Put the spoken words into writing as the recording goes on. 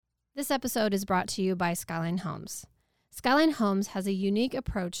This episode is brought to you by Skyline Homes. Skyline Homes has a unique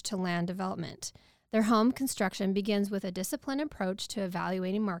approach to land development. Their home construction begins with a disciplined approach to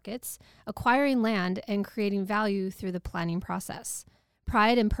evaluating markets, acquiring land, and creating value through the planning process.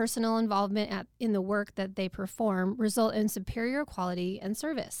 Pride and personal involvement in the work that they perform result in superior quality and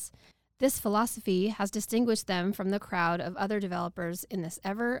service. This philosophy has distinguished them from the crowd of other developers in this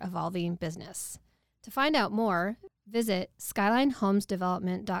ever-evolving business. To find out more, visit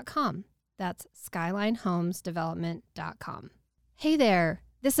skylinehomesdevelopment.com. That's skylinehomesdevelopment.com. Hey there,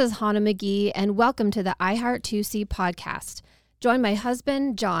 this is Hannah McGee, and welcome to the iHeart2C podcast. Join my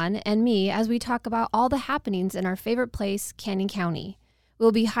husband, John, and me as we talk about all the happenings in our favorite place, Canyon County.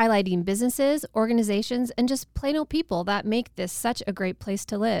 We'll be highlighting businesses, organizations, and just plain old people that make this such a great place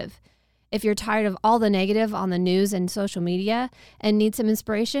to live. If you're tired of all the negative on the news and social media and need some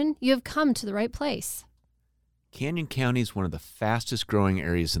inspiration, you have come to the right place. Canyon County is one of the fastest growing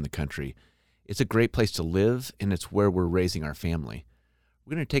areas in the country. It's a great place to live, and it's where we're raising our family.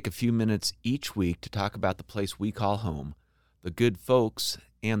 We're going to take a few minutes each week to talk about the place we call home, the good folks,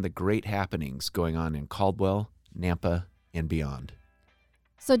 and the great happenings going on in Caldwell, Nampa, and beyond.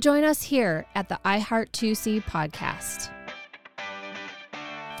 So join us here at the iHeart2C podcast.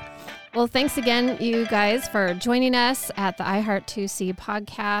 Well, thanks again, you guys, for joining us at the iHeart2C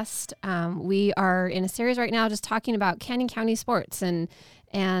podcast. We are in a series right now just talking about Canyon County sports and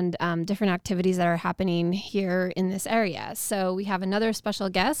different activities that are happening here in this area. So we have another special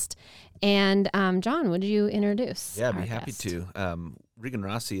guest. And John, would you introduce? Yeah, I'd be happy to. Regan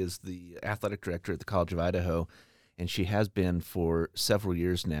Rossi is the athletic director at the College of Idaho, and she has been for several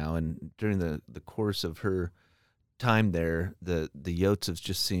years now. And during the course of her time there, the Yotes have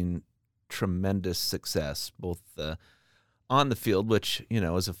just seen tremendous success, both on the field, which, you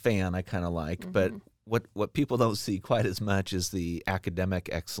know, as a fan, I kind of like, but what people don't see quite as much is the academic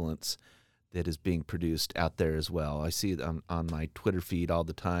excellence that is being produced out there as well. I see it on my Twitter feed all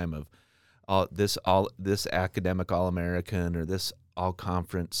the time of this academic All-American or this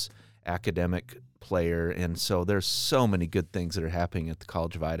all-conference academic player, and so there's so many good things that are happening at the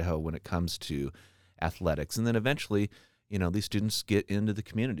College of Idaho when it comes to athletics. And then eventually, you know, these students get into the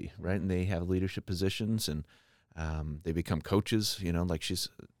community, right? And they have leadership positions, and they become coaches, you know, like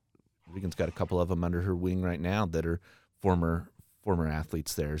Regan's got a couple of them under her wing right now that are former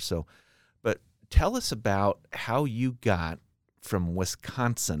athletes there. So, but tell us about how you got from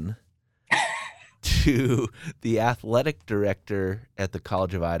Wisconsin to the athletic director at the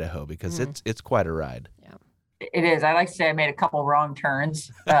College of Idaho, because it's quite a ride. Yeah, it is. I like to say I made a couple wrong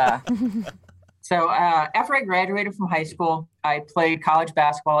turns. So after I graduated from high school, I played college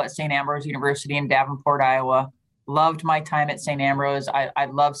basketball at St. Ambrose University in Davenport, Iowa. Loved my time at St. Ambrose. I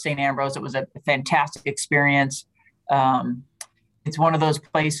loved St. Ambrose. It was a fantastic experience. It's one of those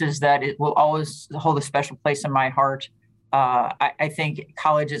places that it will always hold a special place in my heart. I think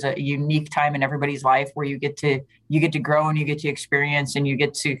college is a unique time in everybody's life where you get to grow and you get to experience and you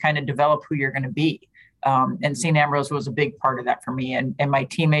get to kind of develop who you're going to be. And St. Ambrose was a big part of that for me and my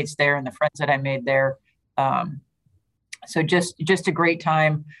teammates there and the friends that I made there. So just a great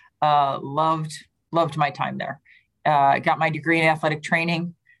time. Loved my time there. Got my degree in athletic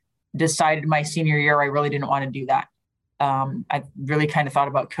training, decided my senior year I really didn't want to do that. I really kind of thought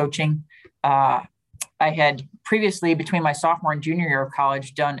about coaching. I had previously, between my sophomore and junior year of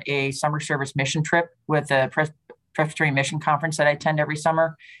college, done a summer service mission trip with a Presbyterian Mission Conference that I attend every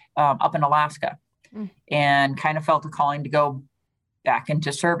summer up in Alaska. And kind of felt a calling to go back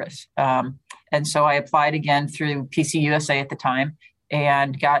into service. And so I applied again through PCUSA at the time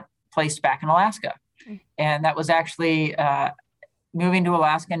and got placed back in Alaska. And that was actually moving to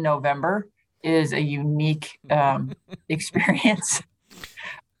Alaska in November is a unique experience.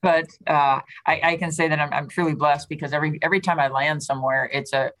 But I can say that I'm truly blessed because every time I land somewhere,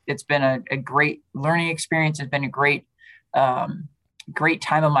 it's been a great learning experience. It's been a great time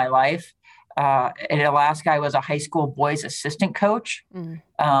of my life. In Alaska, I was a high school boys assistant coach,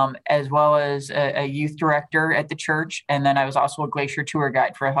 as well as a youth director at the church. And then I was also a glacier tour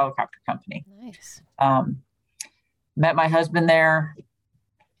guide for a helicopter company. Nice. Met my husband there,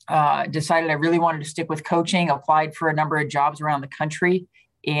 decided I really wanted to stick with coaching, applied for a number of jobs around the country.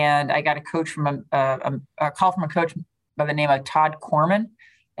 And I got a call from a coach by the name of Todd Corman.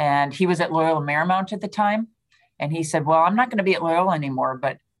 And he was at Loyola Marymount at the time. And he said, well, I'm not going to be at Loyola anymore,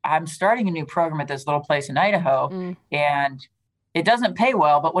 but I'm starting a new program at this little place in Idaho, and it doesn't pay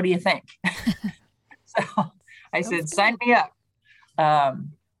well, but what do you think? So I said, sign me up.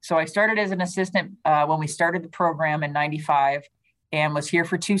 So I started as an assistant when we started the program in 95 and was here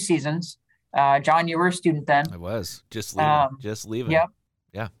for 2 seasons. John, you were a student then. I was just leaving. Yep.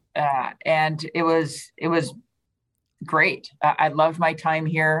 Yeah. And it was great. I loved my time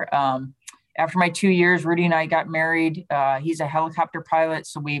here. After my 2 years, Rudy and I got married. He's a helicopter pilot,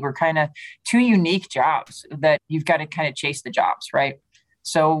 so we were kind of two unique jobs that you've got to kind of chase the jobs, right?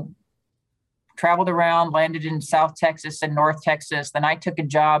 So traveled around, landed in South Texas and North Texas. Then I took a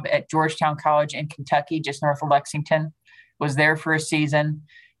job at Georgetown College in Kentucky, just north of Lexington. Was there for a season,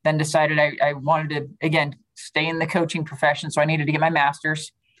 then decided I wanted to, again, stay in the coaching profession. So I needed to get my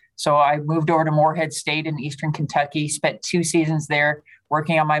master's. So I moved over to Morehead State in Eastern Kentucky, spent 2 seasons there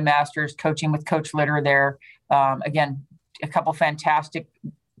working on my master's, coaching with Coach Litter there. Again, a couple fantastic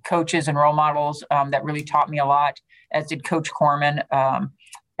coaches and role models that really taught me a lot, as did Coach Corman.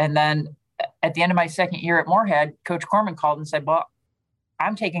 And then at the end of my second year at Morehead, Coach Corman called and said, well,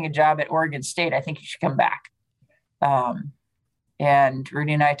 I'm taking a job at Oregon State. I think you should come back. And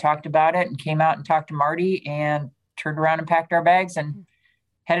Rudy and I talked about it and came out and talked to Marty and turned around and packed our bags and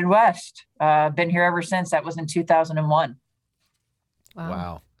headed west. Been here ever since. That was in 2001.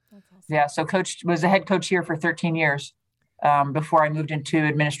 Wow. That's awesome. Yeah. So coach was the head coach here for 13 years before I moved into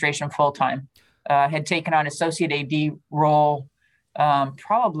administration full-time. Had taken on associate AD role.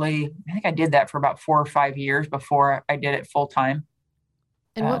 Probably, I think I did that for about 4 or 5 years before I did it full-time.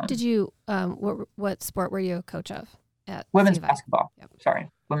 And what did you, what sport were you a coach of at Women's CVI? basketball. Yep. Sorry.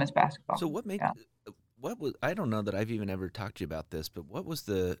 Women's basketball. So what made, what was, I don't know that I've even ever talked to you about this, but what was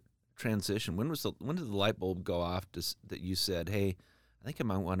the transition? When did the light bulb go off that you said, hey, I think I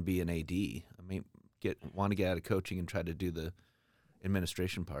might want to be an AD. I may want to get out of coaching and try to do the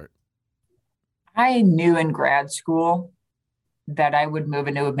administration part. I knew in grad school that I would move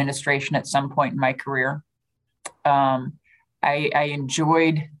into administration at some point in my career. I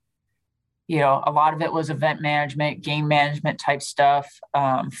enjoyed, a lot of it was event management, game management type stuff,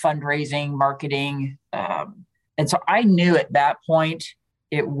 fundraising, marketing. And so I knew at that point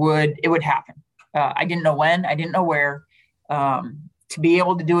it would happen. I didn't know when, I didn't know where. To be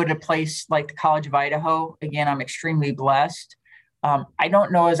able to do it at a place like the College of Idaho, again, I'm extremely blessed. I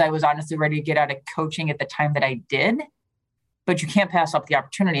don't know as I was honestly ready to get out of coaching at the time that I did, but you can't pass up the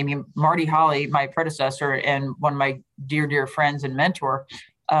opportunity. I mean, Marty Holly, my predecessor and one of my dear, dear friends and mentor,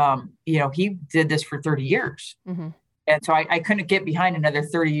 he did this for 30 years. Mm-hmm. And so I couldn't get behind another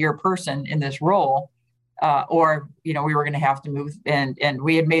 30-year person in this role, or we were going to have to move. And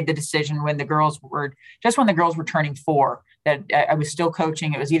we had made the decision when the girls were turning 4, that I was still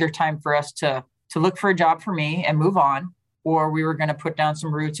coaching. It was either time for us to look for a job for me and move on, or we were going to put down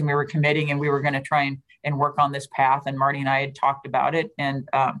some roots and we were committing and we were going to try and work on this path. And Marty and I had talked about it. And,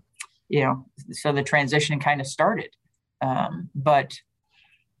 so the transition kind of started. But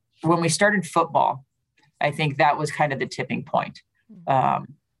when we started football, I think that was kind of the tipping point.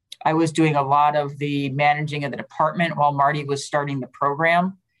 I was doing a lot of the managing of the department while Marty was starting the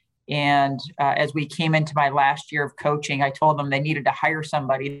program. And as we came into my last year of coaching, I told them they needed to hire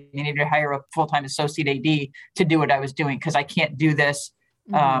somebody. They needed to hire a full-time associate AD to do what I was doing, because I can't do this,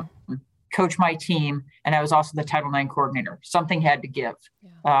 coach my team. And I was also the Title IX coordinator. Something had to give.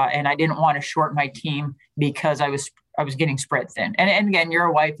 Yeah. And I didn't want to short my team because I was getting spread thin. And again, you're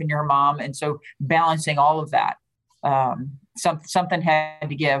a wife and you're a mom. And so balancing all of that, something had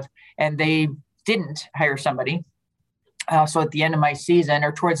to give. And they didn't hire somebody. So at the end of my season,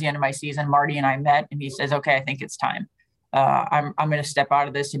 or towards the end of my season, Marty and I met, and he says, okay, I think it's time. I'm going to step out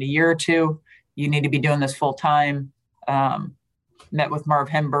of this in a year or two. You need to be doing this full time. Met with Marv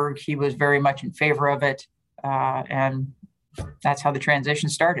Hemberg. He was very much in favor of it. And that's how the transition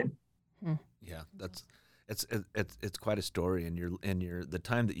started. Yeah, it's quite a story, and the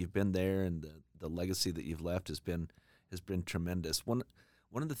time that you've been there and the legacy that you've left has been tremendous. One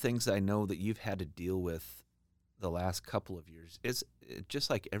of the things I know that you've had to deal with the last couple of years is, just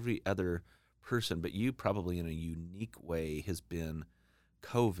like every other person, but you probably in a unique way, has been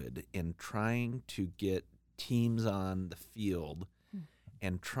COVID, in trying to get teams on the field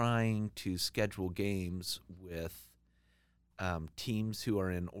and trying to schedule games with teams who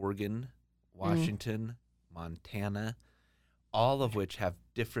are in Oregon, Washington, Montana, all of which have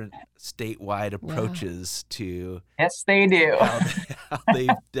different statewide approaches to yes, they do. how they've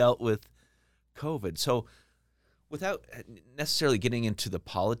dealt with COVID. So without necessarily getting into the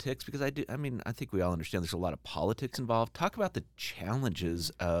politics, because I think we all understand there's a lot of politics involved. Talk about the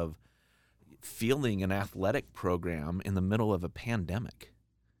challenges of fielding an athletic program in the middle of a pandemic.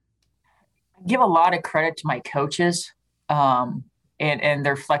 I give a lot of credit to my coaches and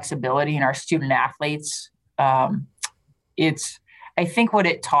their flexibility, and our student athletes. I think what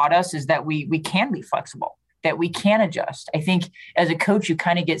it taught us is that we can be flexible, that we can adjust. I think as a coach, you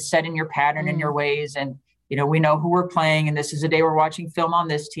kind of get set in your pattern and your ways, and we know who we're playing, and this is a day we're watching film on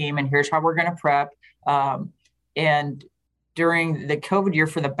this team, and here's how we're going to prep. And during the COVID year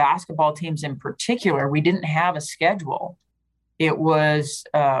for the basketball teams in particular, we didn't have a schedule. It was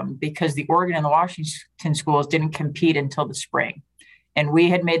because the Oregon and the Washington schools didn't compete until the spring. And we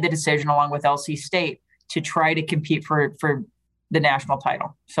had made the decision along with LC State to try to compete for the national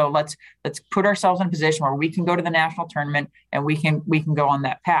title. So let's put ourselves in a position where we can go to the national tournament and we can go on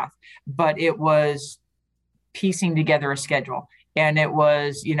that path. But it was piecing together a schedule. And it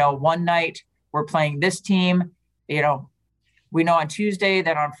was, one night we're playing this team, we know on Tuesday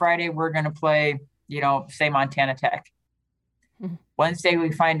that on Friday we're going to play, say Montana Tech. Mm-hmm. Wednesday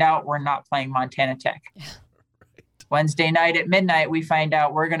we find out we're not playing Montana Tech. Yeah. Wednesday night at midnight, we find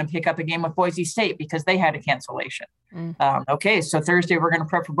out we're going to pick up a game with Boise State because they had a cancellation. Okay, so Thursday we're going to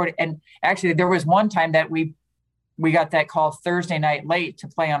prep for Boise. And actually, there was one time that we got that call Thursday night late to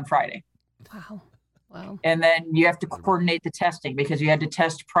play on Friday. Wow. And then you have to coordinate the testing because you had to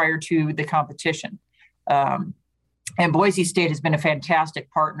test prior to the competition. And Boise State has been a fantastic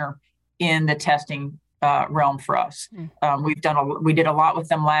partner in the testing realm for us. We did a lot with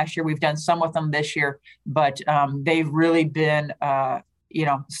them last year. We've done some with them this year, but they've really been,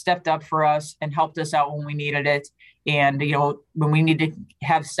 stepped up for us and helped us out when we needed it. And, when we need to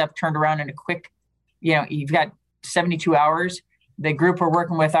have stuff turned around in a quick, you've got 72 hours. The group we're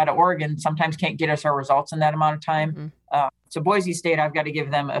working with out of Oregon sometimes can't get us our results in that amount of time. Mm-hmm. So Boise State, I've got to give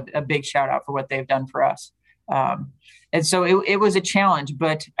them a big shout out for what they've done for us. And so it was a challenge,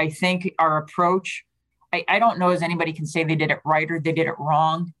 but I think our approach, I don't know as anybody can say they did it right or they did it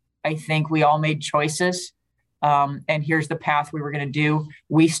wrong. I think we all made choices. And here's the path we were going to do.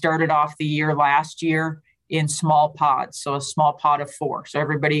 We started off the year last year in small pods. So a small pod of 4. So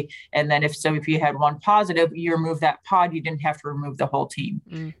everybody, and then if you had one positive, you remove that pod, you didn't have to remove the whole team.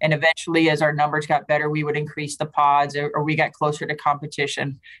 Mm. And eventually, as our numbers got better, we would increase the pods or we got closer to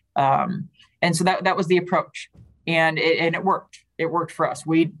competition. And so that was the approach. And it worked. It worked for us.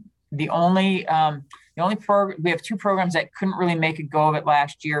 We have 2 programs that couldn't really make a go of it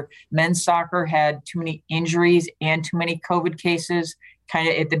last year. Men's soccer had too many injuries and too many COVID cases kind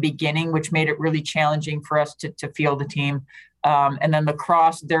of at the beginning, which made it really challenging for us to field the team. And then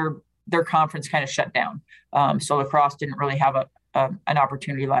lacrosse, their conference kind of shut down. So lacrosse didn't really have an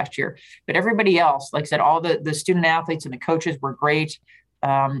opportunity last year. But everybody else, like I said, all the student athletes and the coaches were great.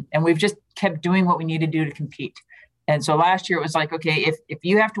 And we've just kept doing what we need to do to compete. And so last year it was like, okay, if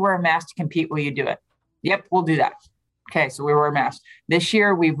you have to wear a mask to compete, will you do it? Yep, we'll do that. Okay, so we wear a mask. This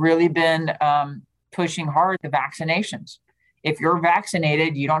year we've really been pushing hard the vaccinations. If you're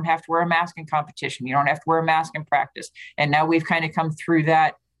vaccinated, you don't have to wear a mask in competition. You don't have to wear a mask in practice. And now we've kind of come through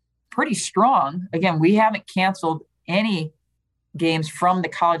that pretty strong. Again, we haven't canceled any games from the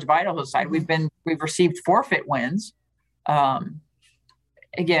College of Idaho side. We've received forfeit wins.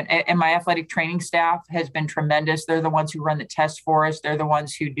 Again, and my athletic training staff has been tremendous. They're the ones who run the tests for us. They're the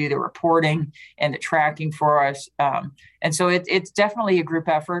ones who do the reporting and the tracking for us. And so it's definitely a group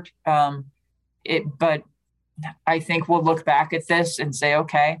effort. But I think we'll look back at this and say,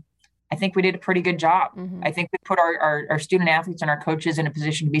 okay, I think we did a pretty good job. Mm-hmm. I think we put our student athletes and our coaches in a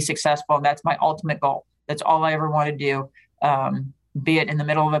position to be successful. And that's my ultimate goal. That's all I ever want to do. Be it in the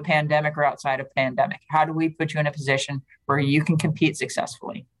middle of a pandemic or outside of pandemic. How do we put you in a position where you can compete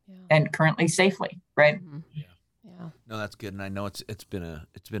successfully and currently safely, right? Mm-hmm. Yeah. No, that's good. And I know it's been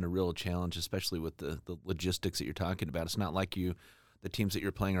a real challenge, especially with the logistics that you're talking about. It's not like the teams that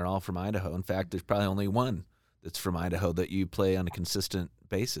you're playing are all from Idaho. In fact, there's probably only one that's from Idaho that you play on a consistent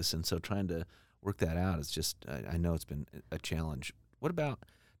basis. And so trying to work that out is just, I know it's been a challenge.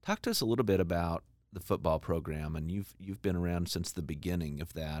 Talk to us a little bit about the football program, and you've been around since the beginning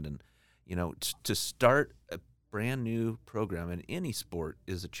of that, and to start a brand new program in any sport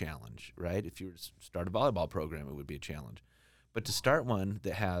is a challenge, right? If you were to start a volleyball program, it would be a challenge, but to start one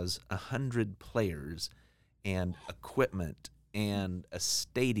that has 100 players and equipment and a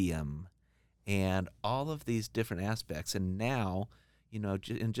stadium and all of these different aspects, and now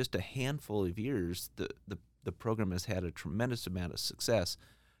in just a handful of years the program has had a tremendous amount of success.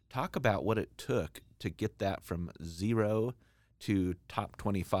 Talk about what it took to get that from 0 to top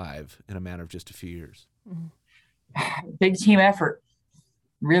 25 in a matter of just a few years. Big team effort,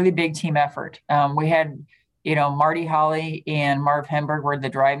 really big team effort. We had, Marty Holly and Marv Hemberg were the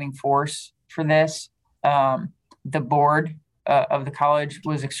driving force for this. The board of the college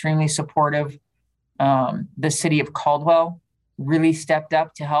was extremely supportive. The city of Caldwell really stepped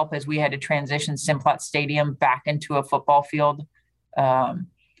up to help as we had to transition Simplot Stadium back into a football field.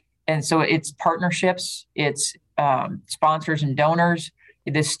 And so it's partnerships, it's sponsors and donors,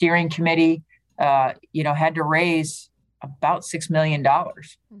 the steering committee, had to raise about $6 million.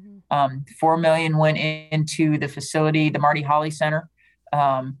 Mm-hmm. 4 million went into the facility, the Marty Holly Center,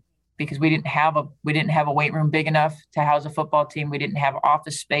 because we didn't have a weight room big enough to house a football team. We didn't have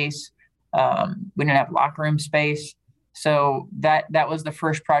office space. We didn't have locker room space. So that was the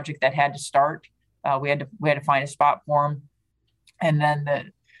first project that had to start. We had to find a spot for them, and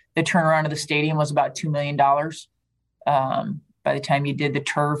then the turnaround of the stadium was about $2 million. By the time you did the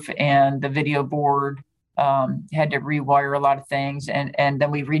turf and the video board, had to rewire a lot of things, and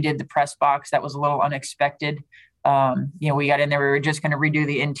then we redid the press box. That was a little unexpected. We got in there. We were just going to redo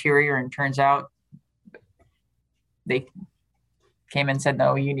the interior, and turns out they came and said,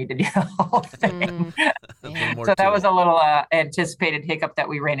 "No, you need to do the whole thing." So that was a little anticipated hiccup that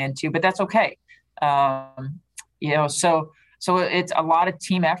we ran into, but that's okay. So it's a lot of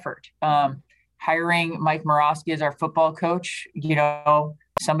team effort. Hiring Mike Morosky as our football coach,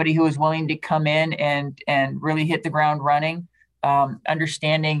 somebody who is willing to come in and really hit the ground running,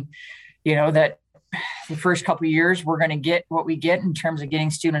 understanding, that the first couple of years we're going to get what we get in terms of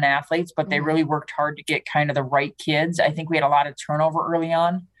getting student athletes, but they really worked hard to get kind of the right kids. I think we had a lot of turnover early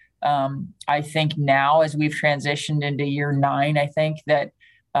on. I think now as we've transitioned into year 9, I think that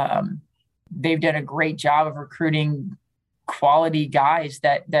they've done a great job of recruiting quality guys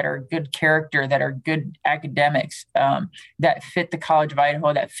that are good character, that are good academics, that fit the College of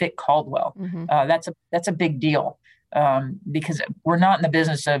Idaho, that fit Caldwell. Mm-hmm. That's a big deal, because we're not in the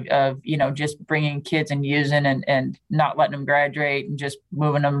business of just bringing kids and using and not letting them graduate and just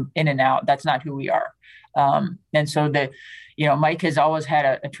moving them in and out. That's not who we are. And so Mike has always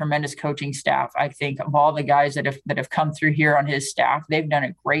had a tremendous coaching staff. I think of all the guys that have come through here on his staff, they've done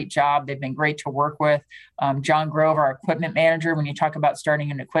a great job. They've been great to work with. John Grove, our equipment manager, when you talk about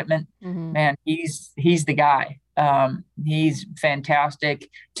starting an equipment, Mm-hmm. man, he's the guy. He's fantastic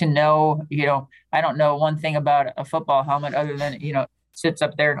to know. I don't know one thing about a football helmet other than, sits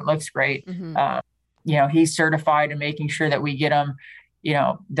up there and it looks great. Mm-hmm. He's certified in making sure that we get them,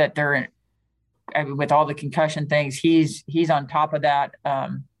 that they're in, with all the concussion things, he's on top of that.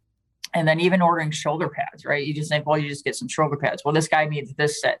 And then even ordering shoulder pads, right? You just think, well, you just get some shoulder pads. Well, this guy needs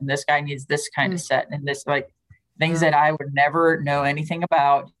this set and this guy needs this kind of set, and this, like, things that I would never know anything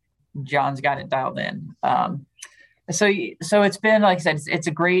about. John's got it dialed in. So it's been, like I said, it's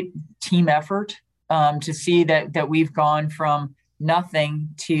a great team effort to see that we've gone from nothing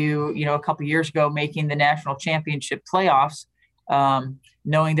to, a couple of years ago, making the national championship playoffs.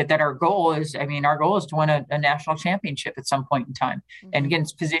 Knowing that our goal is to win a national championship at some point in time. Mm-hmm. And again,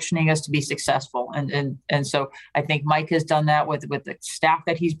 it's positioning us to be successful. And so I think Mike has done that with the staff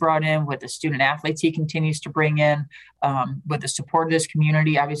that he's brought in, with the student athletes he continues to bring in, with the support of this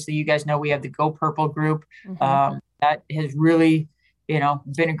community. Obviously, you guys know we have the Go Purple group. Mm-hmm. That has really,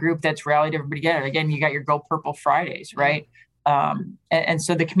 been a group that's rallied everybody together. Again, you got your Go Purple Fridays, right? And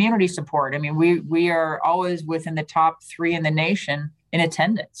so the community support, we are always within the top 3 in the nation in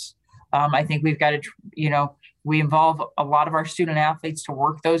attendance. I think we've got to, we involve a lot of our student athletes to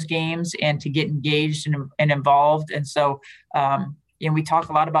work those games and to get engaged and involved. And so, we talk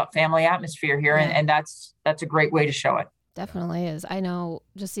a lot about family atmosphere here, and that's a great way to show it. Definitely is. I know,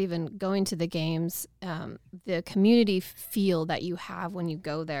 just even going to the games, the community feel that you have when you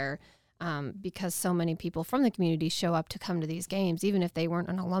go there, because so many people from the community show up to come to these games. Even if they weren't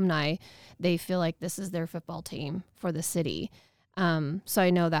an alumni, they feel like this is their football team for the city. So I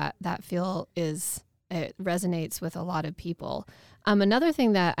know that feel it resonates with a lot of people. Another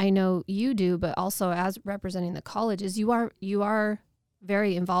thing that I know you do, but also as representing the college, is you are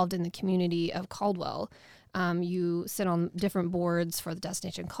very involved in the community of Caldwell. You sit on different boards for the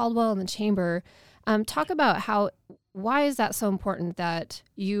Destination Caldwell and the Chamber. Talk about why is that so important that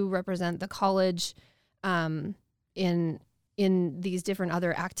you represent the college in these different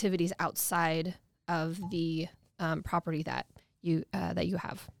other activities outside of the property that you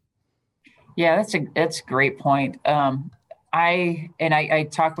have? Yeah, that's a great point. I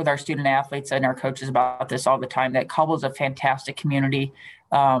talk with our student athletes and our coaches about this all the time, that Caldwell is a fantastic community.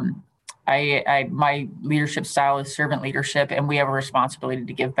 My leadership style is servant leadership, and we have a responsibility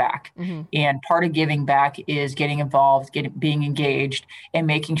to give back. Mm-hmm. And part of giving back is getting involved, being engaged, and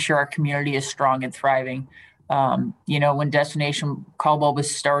making sure our community is strong and thriving. When Destination Caldwell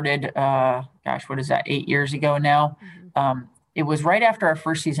was started, what is that, 8 years ago now? Mm-hmm. It was right after our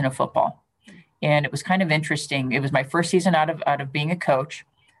first season of football. And it was kind of interesting. It was my first season out of being a coach.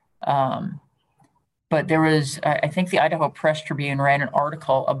 But there was, I think the Idaho Press Tribune ran an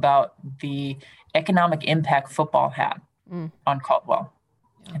article about the economic impact football had on Caldwell.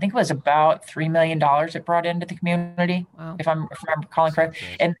 I think it was about $3 million it brought into the community, Wow. if I'm recalling correct.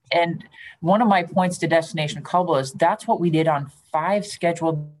 And one of my points to Destination Caldwell is that's what we did on 5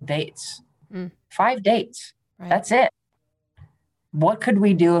 scheduled dates. 5 dates. Right. That's it. What could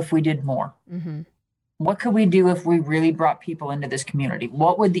we do if we did more? Mm-hmm. What could we do if we really brought people into this community?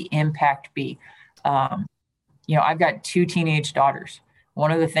 What would the impact be? I've got 2 teenage daughters.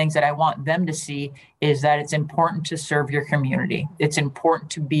 One of the things that I want them to see is that it's important to serve your community. It's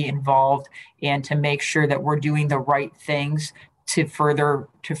important to be involved and to make sure that we're doing the right things to further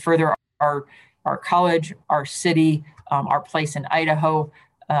our college, our city, our place in Idaho.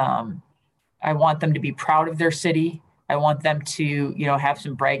 I want them to be proud of their city. I want them to, have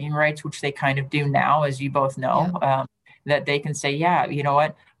some bragging rights, which they kind of do now, as you both know, that they can say, yeah, you know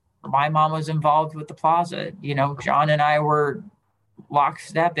what, my mom was involved with the plaza. John and I were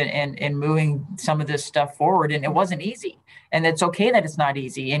lockstep and moving some of this stuff forward, and it wasn't easy, and it's okay that it's not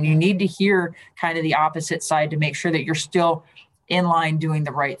easy, and you need to hear kind of the opposite side to make sure that you're still in line doing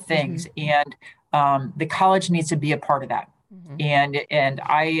the right things. And the college needs to be a part of that. And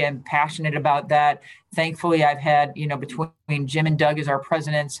I am passionate about that. Thankfully, I've had, between Jim and Doug as our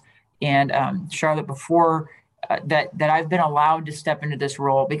presidents and Charlotte before, that I've been allowed to step into this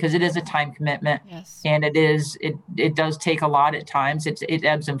role, because it is a time commitment. Yes. And it does take a lot at times. It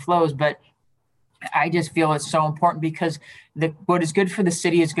ebbs and flows, but I just feel it's so important, because what is good for the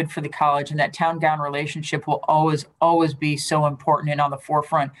city is good for the college, and that town-gown relationship will always be so important and on the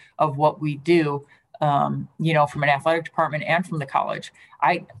forefront of what we do. From an athletic department and from the college.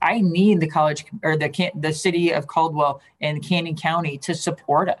 I need the college or the city of Caldwell and Canyon County to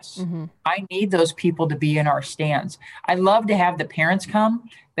support us. I need those people to be in our stands. I love to have the parents come,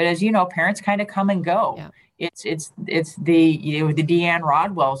 but as you know, parents kind of come and go. Yeah. It's the the Deanne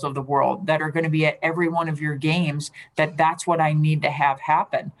Rodwells of the world that are going to be at every one of your games. That's what I need to have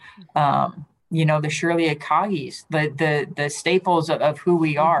happen. The Shirley Akagis, the staples of who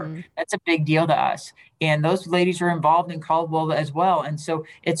we are. That's a big deal to us. And those ladies are involved in Caldwell as well. And so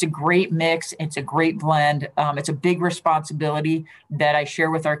it's a great mix. It's a great blend. It's a big responsibility that I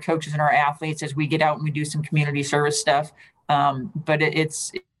share with our coaches and our athletes as we get out and we do some community service stuff. But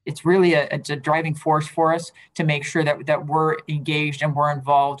it's really a driving force for us to make sure that we're engaged and we're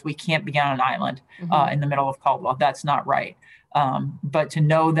involved. We can't be on an island in the middle of Caldwell. That's not right. But to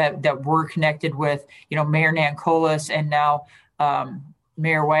know that we're connected with, Mayor Nancolis and now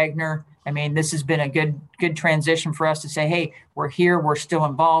Mayor Wagner. I mean, this has been a good transition for us to say, hey, we're here, we're still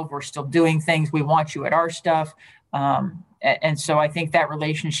involved, we're still doing things. We want you at our stuff. And so I think that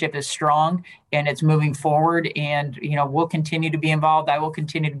relationship is strong and it's moving forward, and, we'll continue to be involved. I will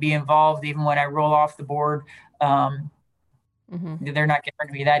continue to be involved even when I roll off the board. They're not getting rid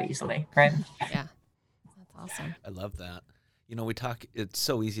of me that easily. Right. Yeah. That's awesome. I love that. It's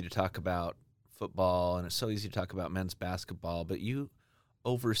so easy to talk about football and it's so easy to talk about men's basketball, but you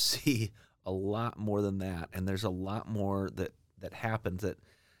oversee a lot more than that. And there's a lot more that happens that,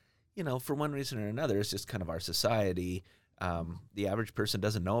 for one reason or another, it's just kind of our society. The average person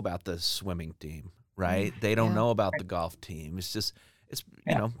doesn't know about the swimming team, right? They don't know about the golf team. It's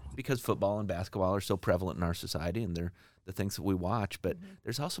because football and basketball are so prevalent in our society and they're the things that we watch, but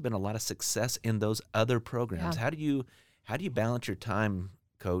there's also been a lot of success in those other programs. How do you balance your time,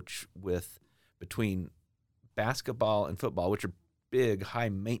 Coach, between basketball and football, which are big, high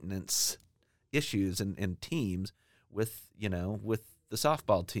maintenance issues and teams, with the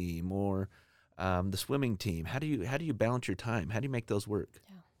softball team or the swimming team? How do you balance your time? How do you make those work?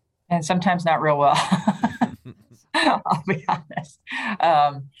 Yeah. And sometimes not real well. I'll be honest.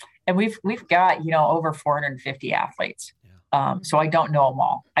 And we've got over 450 athletes. So I don't know them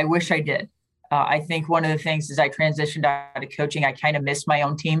all. I wish I did. I think one of the things is I transitioned out of coaching. I kind of missed my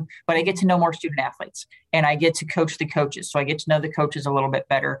own team, but I get to know more student athletes and I get to coach the coaches. So I get to know the coaches a little bit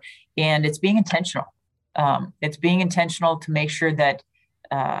better, and it's being intentional. It's being intentional to make sure that,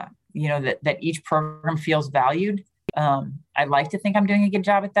 that each program feels valued. I like to think I'm doing a good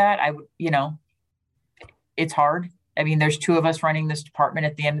job at that. It's hard. I mean, there's 2 of us running this department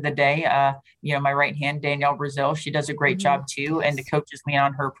at the end of the day. My right hand, Danielle Brazil, she does a great job too. Yes. And the coaches lean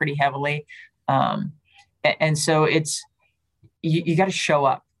on her pretty heavily. And so you got to show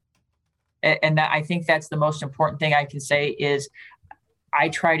up. And that, I think that's the most important thing I can say is I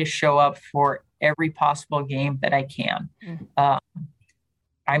try to show up for every possible game that I can.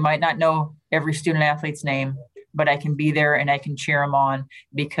 I might not know every student athlete's name, but I can be there and I can cheer them on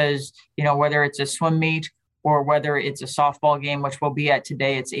because, whether it's a swim meet or whether it's a softball game, which we'll be at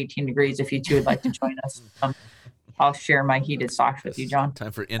today, it's 18 degrees. If you two would like to join us, I'll share my heated socks with you, John.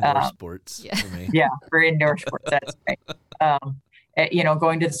 Time for indoor sports for me. Yeah, for indoor sports. That's right.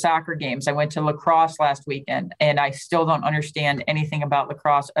 going to the soccer games. I went to lacrosse last weekend, and I still don't understand anything about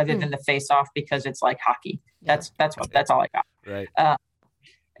lacrosse other than the face-off, because it's like hockey. Yeah. That's all I got. Right.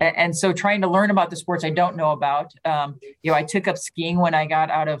 And so trying to learn about the sports I don't know about. I took up skiing when I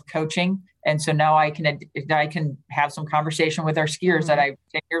got out of coaching. And so now I can have some conversation with our skiers that I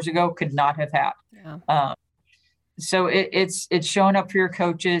 10 years ago could not have had. Yeah. So it's showing up for your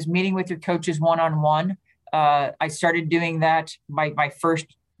coaches, meeting with your coaches one-on-one. I started doing that my first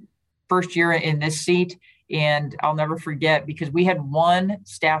year in this seat. And I'll never forget, because we had one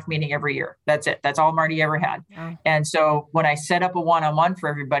staff meeting every year. That's it. That's all Marty ever had. Wow. And so when I set up a one-on-one for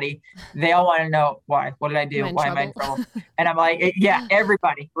everybody, they all want to know why. What did I do? Why am I in trouble? And I'm like, yeah,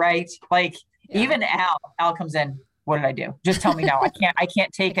 everybody, right? Like even Al comes in. What did I do? Just tell me now. I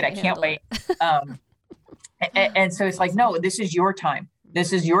can't take it. I can't wait. And so it's like, no, this is your time.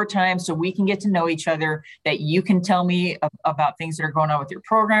 This is your time, so we can get to know each other, that you can tell me about things that are going on with your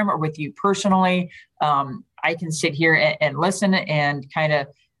program or with you personally. I can sit here and listen and kind of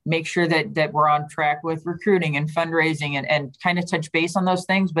make sure that we're on track with recruiting and fundraising and kind of touch base on those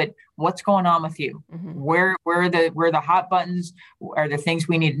things. But what's going on with you? Where are the hot buttons? Are the things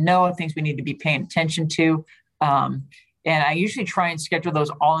we need to know, things we need to be paying attention to? And I usually try and schedule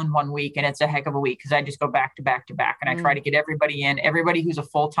those all in 1 week, and it's a heck of a week because I just go back to back to back, and I try to get everybody who's a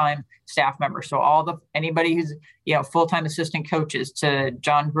full-time staff member. So anybody who's, full-time assistant coaches, to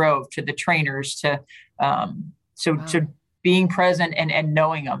John Grove, to the trainers, to being present and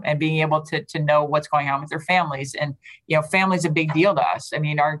knowing them and being able to know what's going on with their families. And, family's a big deal to us. I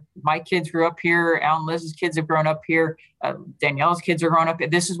mean, my kids grew up here. Al and Liz's kids have grown up here. Danielle's kids are growing up here.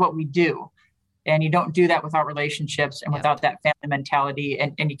 This is what we do. And you don't do that without relationships and without that family mentality.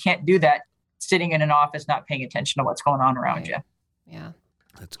 And you can't do that sitting in an office, not paying attention to what's going on around you. Yeah.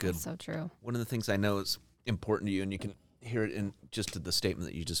 That's good. That's so true. One of the things I know is important to you, and you can hear it in just the statement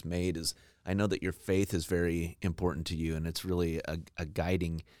that you just made, is I know that your faith is very important to you, and it's really a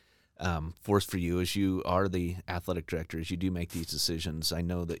guiding force for you as you are the athletic director, as you do make these decisions. I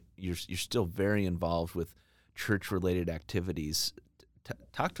know that you're still very involved with church-related activities.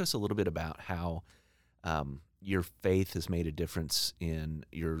 Talk to us a little bit about how your faith has made a difference in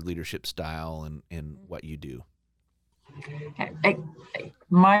your leadership style and what you do.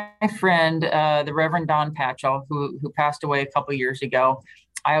 My friend, the Reverend Don Patchell, who passed away a couple of years ago,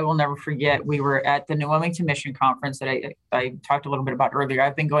 I will never forget. We were at the New Wilmington Mission Conference that I talked a little bit about earlier.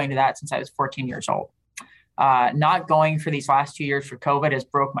 I've been going to that since I was 14 years old. Not going for these last 2 years for COVID has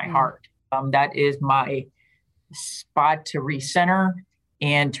broke my heart. That is my spot to recenter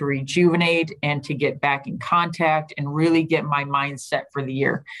and to rejuvenate and to get back in contact and really get my mind set for the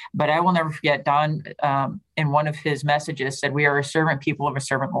year. But I will never forget, Don, in one of his messages, said, "We are a servant people of a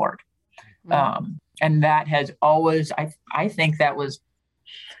servant Lord." And that has always, I think that was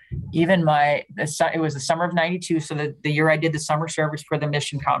even it was the summer of 92. So the year I did the summer service for the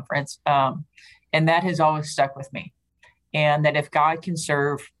mission conference. And that has always stuck with me. And that if God can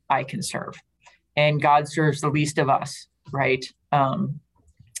serve, I can serve. And God serves the least of us, right?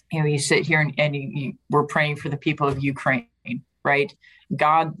 You sit here and we're praying for the people of Ukraine, right?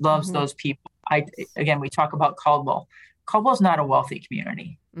 God loves those people. We talk about Caldwell. Caldwell's not a wealthy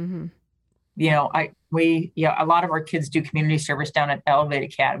community. A lot of our kids do community service down at Elevate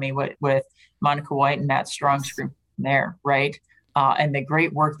Academy with Monica White and Matt Strong's group there, right? And the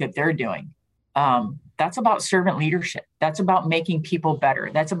great work that they're doing. That's about servant leadership. That's about making people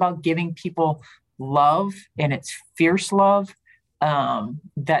better. That's about giving people love, and it's fierce love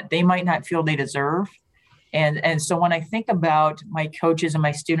that they might not feel they deserve. And so when I think about my coaches and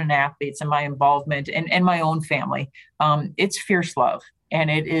my student athletes and my involvement and my own family, it's fierce love,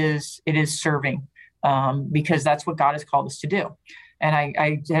 and it is serving because that's what God has called us to do. And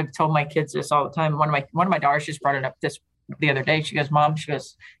I have told my kids this all the time. One of my daughters just brought it up the other day. She goes, "Mom," she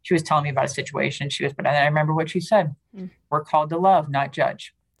was telling me about a situation. She goes, "But I remember what she said. We're called to love, not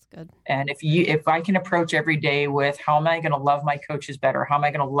judge." Good. And if I can approach every day with how am I going to love my coaches better? How am I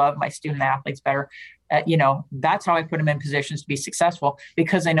going to love my student athletes better? That's how I put them in positions to be successful,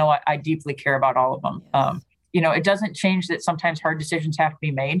 because I know I deeply care about all of them. Yes. It doesn't change that sometimes hard decisions have to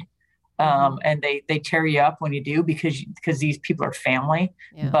be made. And they tear you up when you do, because these people are family.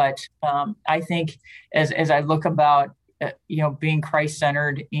 Yeah. But I think as I look about, being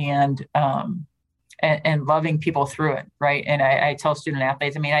Christ-centered and loving people through it, right? And I tell student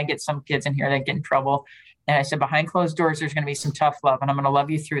athletes, I get some kids in here that get in trouble. And I said, behind closed doors, there's going to be some tough love, and I'm going to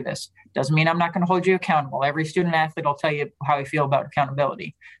love you through this. Doesn't mean I'm not going to hold you accountable. Every student athlete will tell you how I feel about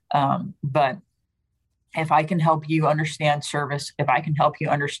accountability. But if I can help you understand service, if I can help you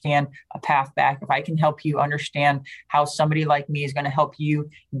understand a path back, if I can help you understand how somebody like me is going to help you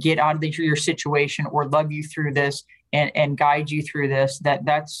get out of your situation or love you through this and guide you through this, then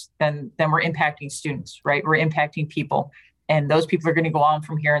we're impacting students, right? We're impacting people. And those people are going to go on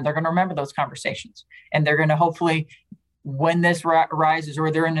from here and they're going to remember those conversations. And they're going to hopefully, when this rises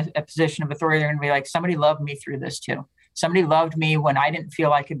or they're in a position of authority, they're going to be like, somebody loved me through this too. Somebody loved me when I didn't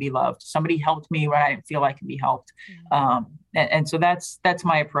feel I could be loved. Somebody helped me when I didn't feel I could be helped. And so that's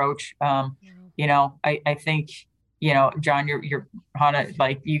my approach. I think, John, you're Hannah,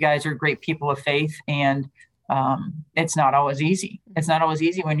 like you guys are great people of faith, and it's not always easy. It's not always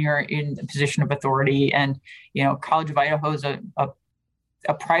easy when you're in a position of authority. And, College of Idaho is a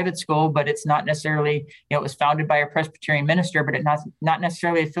private school, but it's not necessarily, it was founded by a Presbyterian minister, but it's not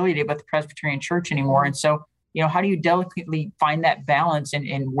necessarily affiliated with the Presbyterian Church anymore. And so, how do you delicately find that balance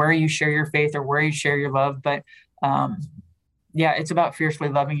in where you share your faith or where you share your love? But it's about fiercely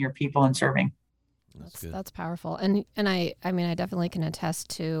loving your people and serving. That's powerful. And I definitely can attest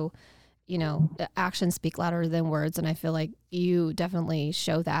to, actions speak louder than words. And I feel like you definitely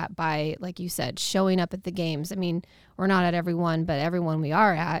show that by, like you said, showing up at the games. I mean, we're not at every one, but everyone we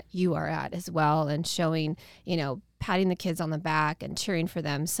are at, you are at as well, and showing, patting the kids on the back and cheering for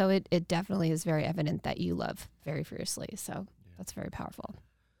them. So it definitely is very evident that you love very fiercely. So that's very powerful.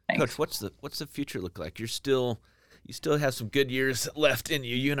 Coach, what's the future look like? You still have some good years left in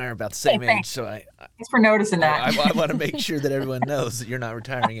you. You and I are about the same age, so thanks for noticing that. I want to make sure that everyone knows that you're not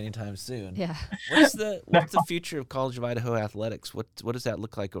retiring anytime soon. Yeah. What's the future of College of Idaho athletics? What does that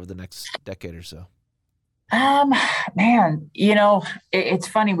look like over the next decade or so? Man, it's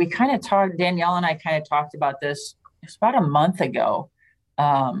funny. We kind of talked, Danielle and I kind of talked about this. It's about a month ago,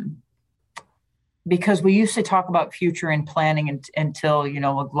 because we used to talk about future and planning until,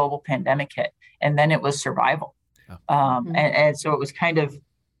 a global pandemic hit, and then it was survival. And so it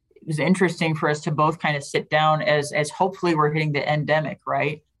was interesting for us to both kind of sit down as hopefully we're hitting the endemic,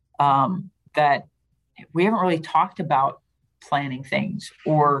 right? That we haven't really talked about planning things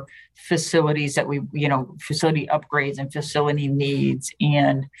or facilities that facility upgrades and facility needs,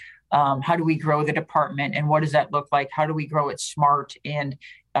 and how do we grow the department and what does that look like? How do we grow it smart? And,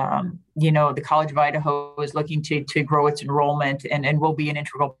 the College of Idaho is looking to grow its enrollment and will be an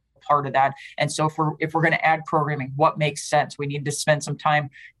integral part of that. And so if we're going to add programming, what makes sense? We need to spend some time,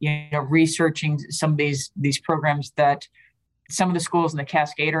 researching some of these programs that some of the schools in the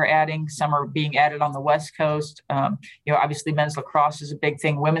Cascade are adding. Some are being added on the West Coast. Obviously men's lacrosse is a big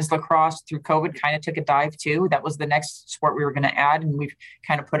thing. Women's lacrosse through COVID kind of took a dive too. That was the next sport we were going to add, and we've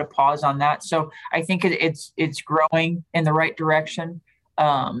kind of put a pause on that. So I think it's growing in the right direction.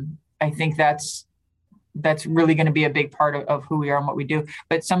 I think that's really going to be a big part of who we are and what we do.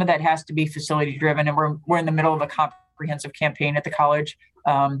 But some of that has to be facility driven, and we're in the middle of a comprehensive campaign at the college.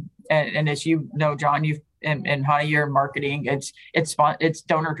 And as you know, John, and Hannah, you're in marketing. It's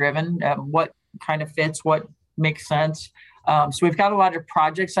donor driven. What kind of fits? What makes sense? So we've got a lot of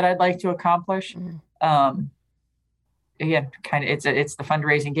projects that I'd like to accomplish. It's the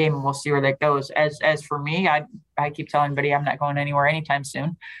fundraising game, and we'll see where that goes. As for me, I keep telling everybody I'm not going anywhere anytime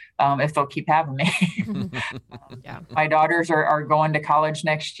soon. If they'll keep having me. My daughters are going to college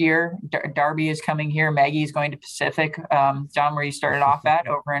next year. Darby is coming here. Maggie is going to Pacific. John, where you started off at,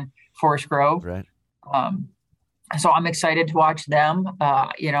 over in Forest Grove. Right. So I'm excited to watch them.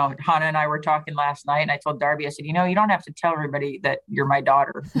 Hannah and I were talking last night, and I told Darby, I said, you don't have to tell everybody that you're my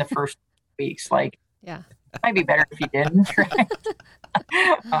daughter in the first weeks. Like, it might be better if you didn't. Right?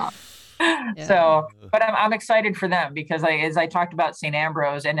 So, but I'm excited for them because as I talked about St.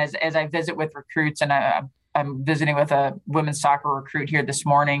 Ambrose, and as I visit with recruits, and I'm visiting with a women's soccer recruit here this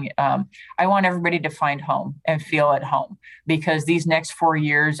morning. I want everybody to find home and feel at home, because these next 4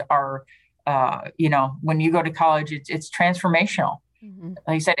 years are, when you go to college, it's transformational. Mm-hmm.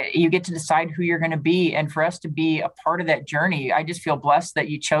 Like I said, you get to decide who you're going to be. And for us to be a part of that journey, I just feel blessed that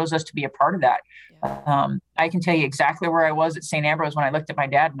you chose us to be a part of that. Yeah. I can tell you exactly where I was at St. Ambrose when I looked at my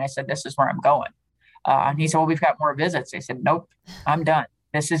dad and I said, this is where I'm going. And he said, well, we've got more visits. I said, nope, I'm done.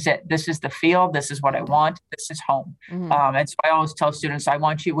 This is it. This is the field. This is what I want. This is home. Mm-hmm. And so I always tell students, I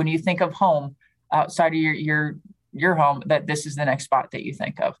want you, when you think of home outside of your home, that this is the next spot that you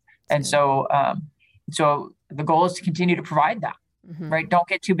think of. And so the goal is to continue to provide that. Mm-hmm. Right. Don't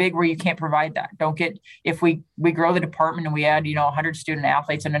get too big where you can't provide that. If we grow the department and we add, 100 student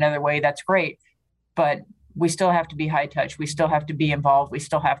athletes in another way, that's great. But we still have to be high touch. We still have to be involved. We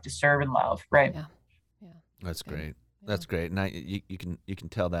still have to serve and love. Right. Yeah. That's great. Yeah. That's great. And you can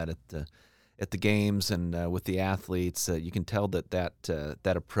tell that at the games and with the athletes, you can tell that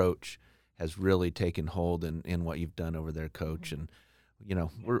approach has really taken hold in what you've done over there, Coach. And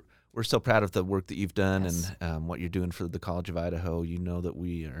we're so proud of the work that you've done. Yes. And what you're doing for the College of Idaho. You know that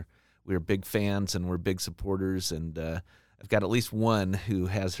we are big fans and we're big supporters. And I've got at least one who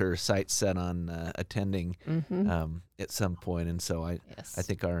has her sights set on attending at some point. And so I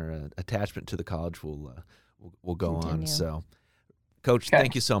think our attachment to the college will go on. So, Coach,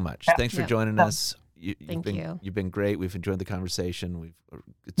 thank you so much. Thanks for joining us. You've been great. We've enjoyed the conversation.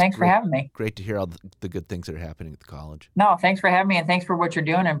 Thanks for having me. Great to hear all the good things that are happening at the college. No, thanks for having me, and thanks for what you're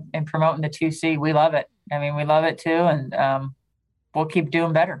doing and promoting the 2C. We love it. I mean, we love it too, and we'll keep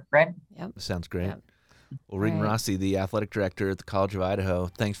doing better, right? Yep. Sounds great. Yep. Well, Regan Rossi, the athletic director at the College of Idaho,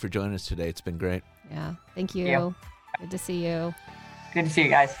 thanks for joining us today. It's been great. Yeah, thank you. Good to see you. Good to see you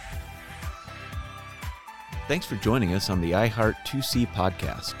guys. Thanks for joining us on the iHeart 2C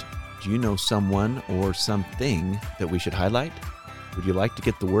podcast. Do you know someone or something that we should highlight? Would you like to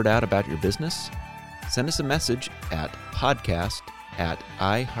get the word out about your business? Send us a message at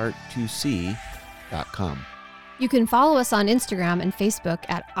podcast@iheart2c.com. You can follow us on Instagram and Facebook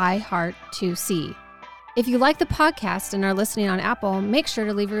at iHeart2C. If you like the podcast and are listening on Apple, make sure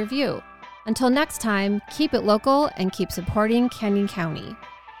to leave a review. Until next time, keep it local and keep supporting Canyon County.